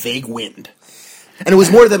had vague wind. And it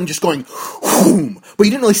was more of them just going, whoom. But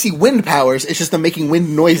you didn't really see wind powers, it's just them making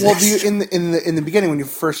wind noises. Well, in the beginning when you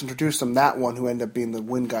first introduced them, that one who ended up being the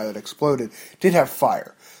wind guy that exploded did have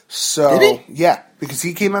fire. So Did he? yeah, because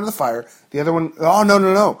he came out of the fire. The other one, oh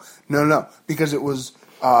no, because it was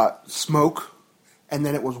smoke, and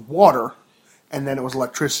then it was water, and then it was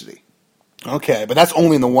electricity. Okay, but that's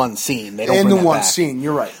only in the one scene. They don't In bring the that one back. scene,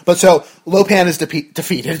 you're right. But so, Lopan is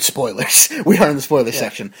defeated. Spoilers. We are in the spoiler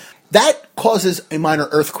section. That causes a minor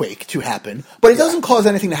earthquake to happen, but it doesn't cause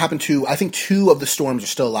anything to happen to, I think two of the storms are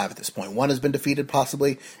still alive at this point. One has been defeated,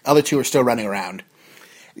 possibly. Other two are still running around.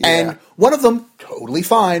 And one of them, totally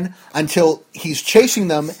fine, until he's chasing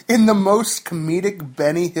them. In the most comedic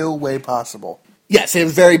Benny Hill way possible. Yes, it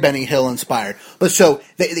was very Benny Hill inspired. But so,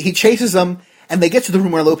 he chases them, and they get to the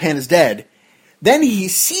room where Lopan is dead. Then he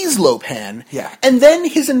sees Lopan, and then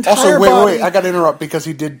his entire Also, body... wait, I gotta interrupt because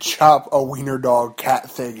he did chop a wiener dog cat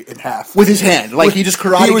thing in half. with his hand. Like, he just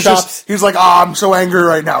karate chops... He was like, I'm so angry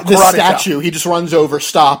right now. the Karate statue, chop. he just runs over,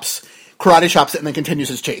 stops, karate chops it, and then continues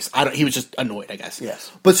his chase. He was just annoyed, I guess.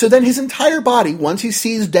 Yes. But so then his entire body, once he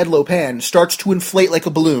sees dead Lopan, starts to inflate like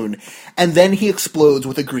a balloon, and then he explodes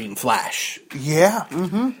with a green flash. Yeah.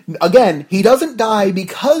 Mm-hmm. Again, he doesn't die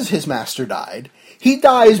because his master died. He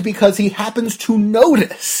dies because he happens to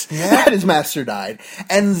notice that his master died,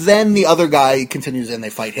 and then the other guy continues and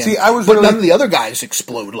they fight him. See, but none of the other guys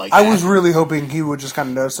explode like that. I was really hoping he would just kind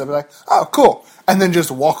of notice that, be like, oh, cool, and then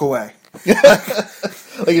just walk away.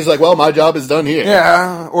 Like he's like, well, my job is done here.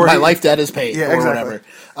 Yeah, or my life debt is paid, or exactly.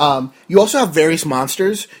 whatever. You also have various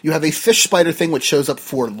monsters. You have a fish spider thing which shows up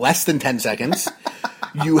for less than 10 seconds.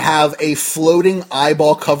 You have a floating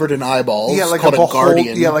eyeball covered in eyeballs called a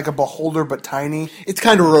guardian. Yeah, like a beholder, but tiny. It's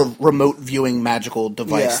kind of a remote viewing magical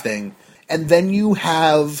device thing. And then you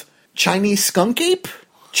have Chinese skunk ape?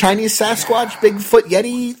 Chinese Sasquatch, Bigfoot,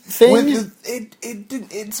 Yeti thing?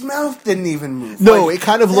 Its mouth didn't even move. No, it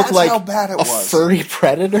kind of looked like how bad it a was. furry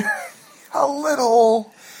predator. A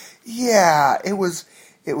little. Yeah, it was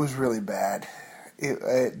really bad.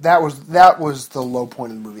 That was the low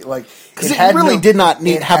point of the movie. Like, because it really did not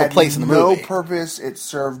have a place in the movie. No purpose. It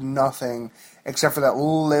served nothing except for that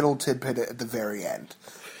little tidbit at the very end.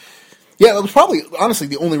 Yeah, it was probably, honestly,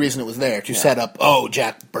 the only reason it was there, to set up,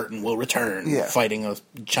 Jack Burton will return fighting a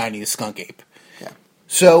Chinese skunk ape. Yeah.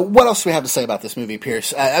 So, what else do we have to say about this movie,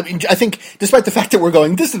 Pierce? I think, despite the fact that we're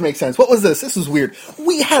going, this didn't make sense, what was this? This was weird.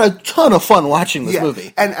 We had a ton of fun watching this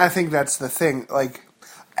movie. And I think that's the thing, like,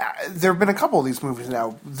 there have been a couple of these movies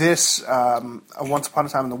now. This, Once Upon a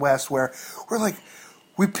Time in the West, where we're like,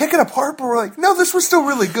 we pick it apart, but we're like, no, this was still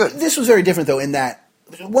really good. This was very different, though, in that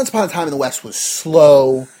Once Upon a Time in the West was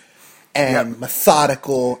slow and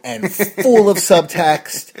methodical and full of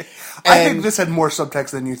subtext. I think this had more subtext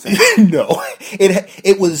than you think. No,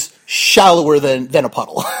 it was shallower than a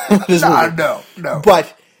puddle. This movie. No.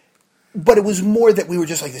 But it was more that we were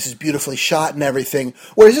just like, this is beautifully shot and everything.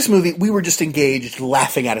 Whereas this movie, we were just engaged,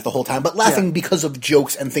 laughing at it the whole time, but laughing because of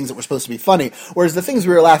jokes and things that were supposed to be funny. Whereas the things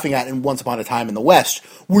we were laughing at in Once Upon a Time in the West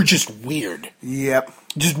were just weird. Yep.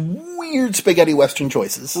 Just weird spaghetti western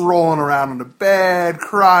choices. Rolling around in the bed,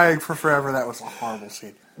 crying for forever. That was a horrible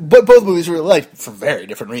scene. But both movies were liked for very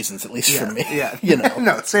different reasons, at least for me. Yeah. You know.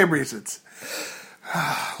 No, same reasons.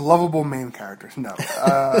 Lovable main characters. No.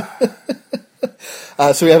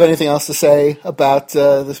 So we have anything else to say about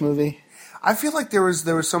this movie? I feel like there was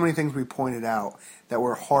so many things we pointed out that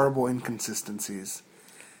were horrible inconsistencies.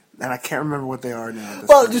 And I can't remember what they are now.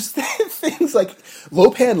 Well, just things like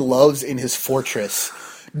Lopan loves in his fortress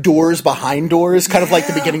doors behind doors, kind of like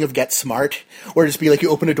the beginning of Get Smart, where just be like you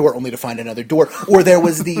open a door only to find another door. Or there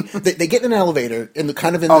was they get in an elevator in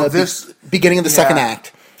the beginning of the second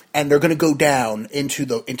act, and they're going to go down into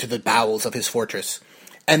the bowels of his fortress.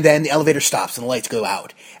 And then the elevator stops and the lights go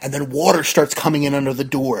out. And then water starts coming in under the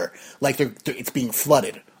door, like it's being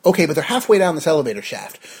flooded. Okay, but they're halfway down this elevator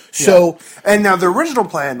shaft. So, and now the original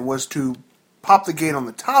plan was to pop the gate on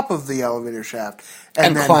the top of the elevator shaft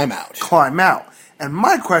and then climb out. And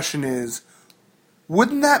my question is,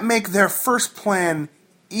 wouldn't that make their first plan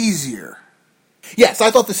easier? Yes, I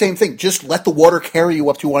thought the same thing. Just let the water carry you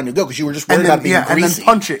up to where you wanted to go because you were just worried about it being and greasy. then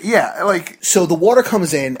punch it. Yeah, like So the water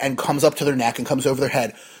comes in and comes up to their neck and comes over their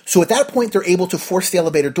head. So at that point, they're able to force the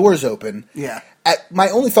elevator doors open. Yeah. My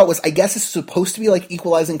only thought was, I guess it's supposed to be like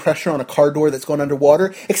equalizing pressure on a car door that's going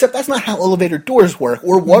underwater, except that's not how elevator doors work,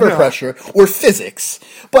 or water pressure, or physics.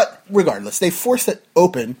 But regardless, they force it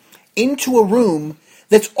open into a room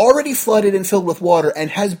that's already flooded and filled with water, and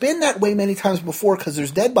has been that way many times before because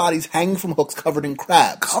there's dead bodies hanging from hooks covered in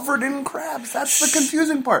crabs. covered in crabs. That's the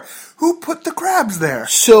confusing part. Who put the crabs there?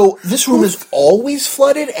 So this room is always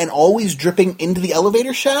flooded and always dripping into the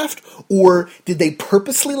elevator shaft, or did they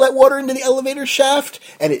purposely let water into the elevator shaft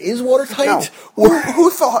and it is watertight? No. Who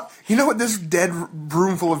thought? You know what this dead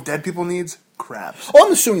room full of dead people needs? Crabs. Oh,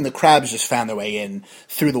 I'm assuming the crabs just found their way in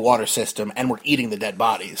through the water system and were eating the dead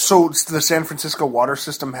bodies. So the San Francisco water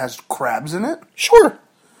system has crabs in it? Sure,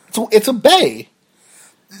 it's a bay.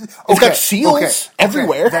 It's got seals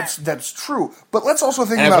everywhere. That's true. But let's also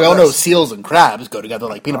think And about as we all know, this. seals and crabs go together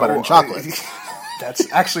like peanut butter and chocolate.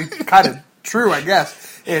 That's actually kind of true, I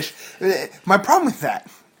guess. Ish. My problem with that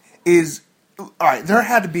is, all right, there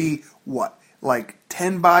had to be what, like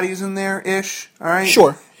 10 bodies in there ish. All right,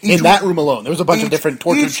 Sure. In that room alone, there was a bunch of different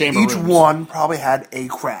torture chamber Each rooms. one probably had a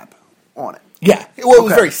crab on it. Yeah. Well, it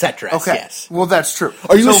was Okay. very set dress, Okay. yes. Well, that's true.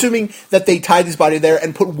 Are you So- assuming that they tied his body there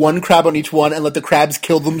and put one crab on each one and let the crabs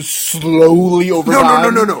kill them slowly over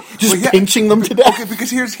time? No. Just Well, yeah, pinching them to death? Okay, because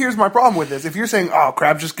here's my problem with this. If you're saying, oh,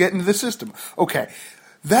 crabs just get into the system. Okay.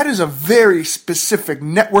 That is a very specific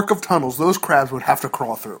network of tunnels those crabs would have to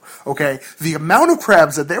crawl through. Okay? The amount of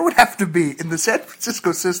crabs that there would have to be in the San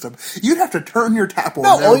Francisco system, you'd have to turn your tap on.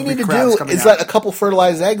 No, there all would you be need to crabs do coming is out. let a couple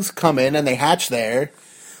fertilized eggs come in and they hatch there.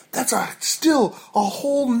 That's still a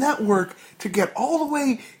whole network to get all the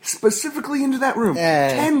way specifically into that room.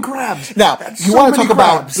 10 crabs. Now, That's you so want to many talk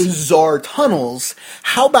about crabs. bizarre tunnels.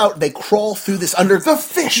 How about they crawl through this under... The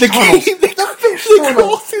fish the tunnels. cave, The fish They tunnels.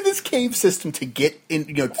 crawl through this cave system to get in,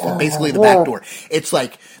 through basically the back door. It's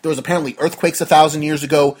like, there was apparently earthquakes 1,000 years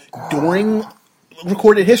ago during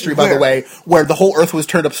recorded history, by the Where? way, where the whole earth was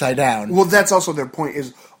turned upside down. Well, that's also their point.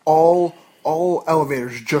 Is all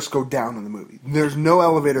elevators just go down in the movie. There's no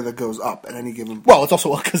elevator that goes up at any given point. Well, it's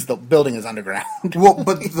also because the building is underground. Well,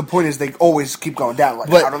 but the point is they always keep going down. Like,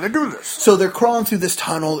 But- how do they do this? So they're crawling through this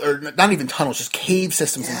tunnel, or not even tunnels, just cave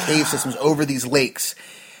systems and cave systems over these lakes.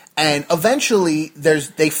 And eventually,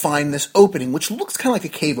 they find this opening, which looks kind of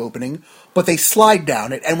like a cave opening, but they slide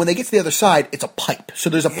down it, and when they get to the other side, it's a pipe. So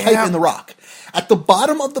there's a pipe in the rock. At the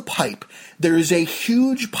bottom of the pipe, there is a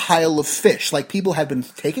huge pile of fish. Like, people have been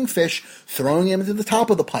taking fish, throwing them into the top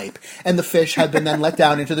of the pipe, and the fish have been then let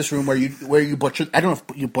down into this room where you butcher. I don't know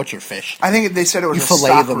if you butcher fish. I think they said it was You a fillet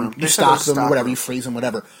stock them, room. you They said it was stock a them, stock whatever, room. you freeze them,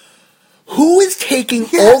 whatever. Who is taking all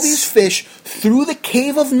Yes. these fish through the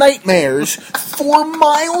Cave of Nightmares 4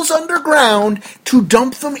 miles underground to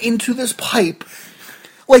dump them into this pipe?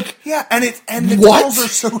 Like, Yeah, and the What? tunnels are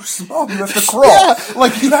so small you have to crawl. Yeah.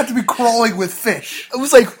 Like, you have to be crawling with fish. I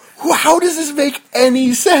was like, how does this make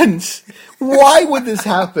any sense? Why would this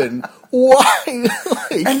happen? Why?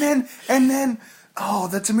 Like, And then, oh,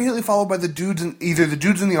 that's immediately followed by either the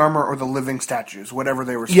dudes in the armor or the living statues, whatever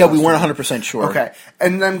they were. yeah, we supposed weren't to be. 100% sure. Okay,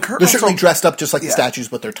 and then Kurt They're Russell, certainly dressed up just like the Yeah. statues,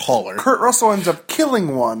 but they're taller. Kurt Russell ends up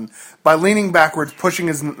killing one by leaning backwards, pushing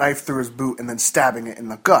his knife through his boot, and then stabbing it in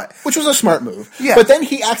the gut. Which was a smart move. Yeah. But then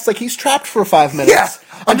he acts like he's trapped for 5 minutes Yeah,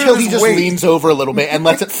 under until he this just weight. leans over a little bit and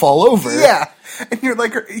lets it fall over. Yeah, and you're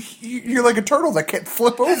like a turtle that can't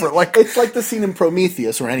flip over. Like, It's like the scene in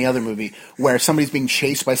Prometheus or any other movie where somebody's being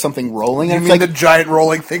chased by something rolling. you And mean it's the like, giant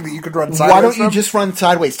rolling thing that you could run sideways why don't you from? just run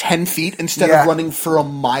sideways 10 feet instead Yeah. of running for a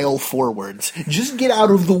mile forwards? Just get out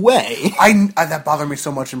of the way. I that bothered me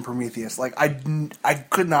so much in Prometheus. Like, I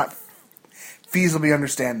could not feasibly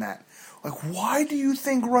understand that. Like, why do you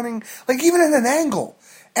think running, like, even at an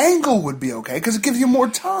angle would be okay because it gives you more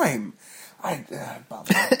time? It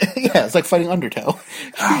bothered me. Yeah, it's like fighting Undertow.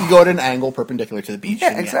 You go at an angle perpendicular to the beach.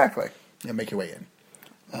 Yeah, and, exactly. Yeah, make your way in.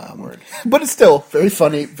 But it's still very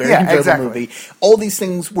funny, very enjoyable exactly. movie. All these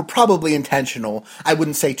things were probably intentional. I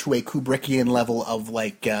wouldn't say to a Kubrickian level of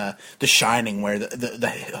like The Shining, where the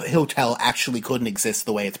hotel actually couldn't exist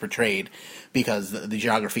the way it's portrayed because the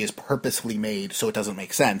geography is purposefully made so it doesn't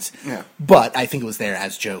make sense. Yeah. But I think it was there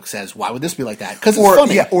as jokes, as why would this be like that? Because it's Or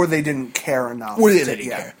funny. or they didn't care enough. Or they to- didn't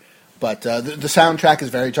yeah. care. But the soundtrack is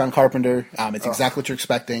very John Carpenter. It's exactly what you're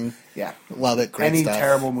expecting. Yeah. Love it. Great Any stuff.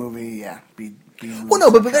 terrible movie, yeah, be B-movie. Well,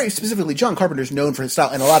 no, but very specifically, John Carpenter's known for his style,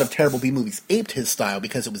 and a lot of terrible B movies aped his style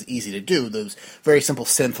because it was easy to do. Those very simple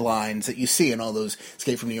synth lines that you see in all those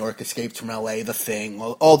Escape from New York, Escape from L.A., The Thing,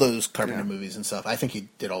 all those Carpenter movies and stuff. I think he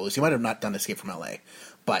did all those. He might have not done Escape from L.A.,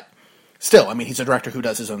 but still, I mean, he's a director who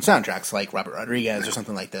does his own soundtracks, like Robert Rodriguez or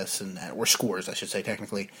something like this, or scores, I should say,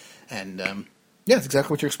 technically. And yeah, it's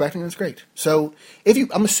exactly what you're expecting, and it's great. So,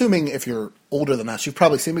 I'm assuming if you're older than us, you've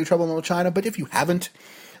probably seen Big Trouble in Little China, but if you haven't,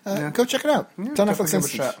 go check it out. It's on Netflix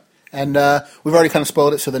Instant. And we've already kind of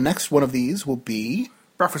spoiled it, so the next one of these will be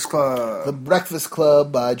Breakfast Club. The Breakfast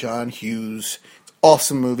Club by John Hughes.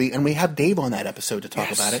 Awesome movie, and we have Dave on that episode to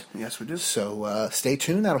talk about it. Yes, we do. So stay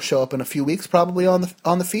tuned. That'll show up in a few weeks, probably on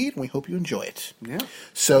the feed, and we hope you enjoy it. Yeah.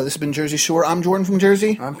 So this has been Jersey Shore. I'm Jordan from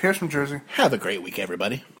Jersey. I'm Pierce from Jersey. Have a great week,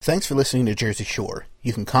 everybody. Thanks for listening to Jersey Shore.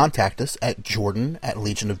 You can contact us at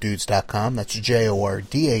jordan@legionofdudes.com. That's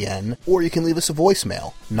JORDAN. Or you can leave us a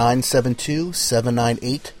voicemail,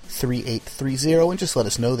 972-798-3830, and just let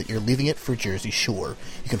us know that you're leaving it for Jersey Shore.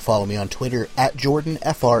 You can follow me on Twitter at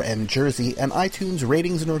JordanFRMJersey, and iTunes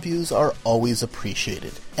ratings and reviews are always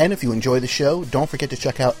appreciated. And if you enjoy the show, don't forget to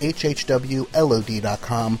check out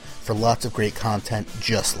HHWLOD.com for lots of great content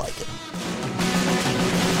just like it.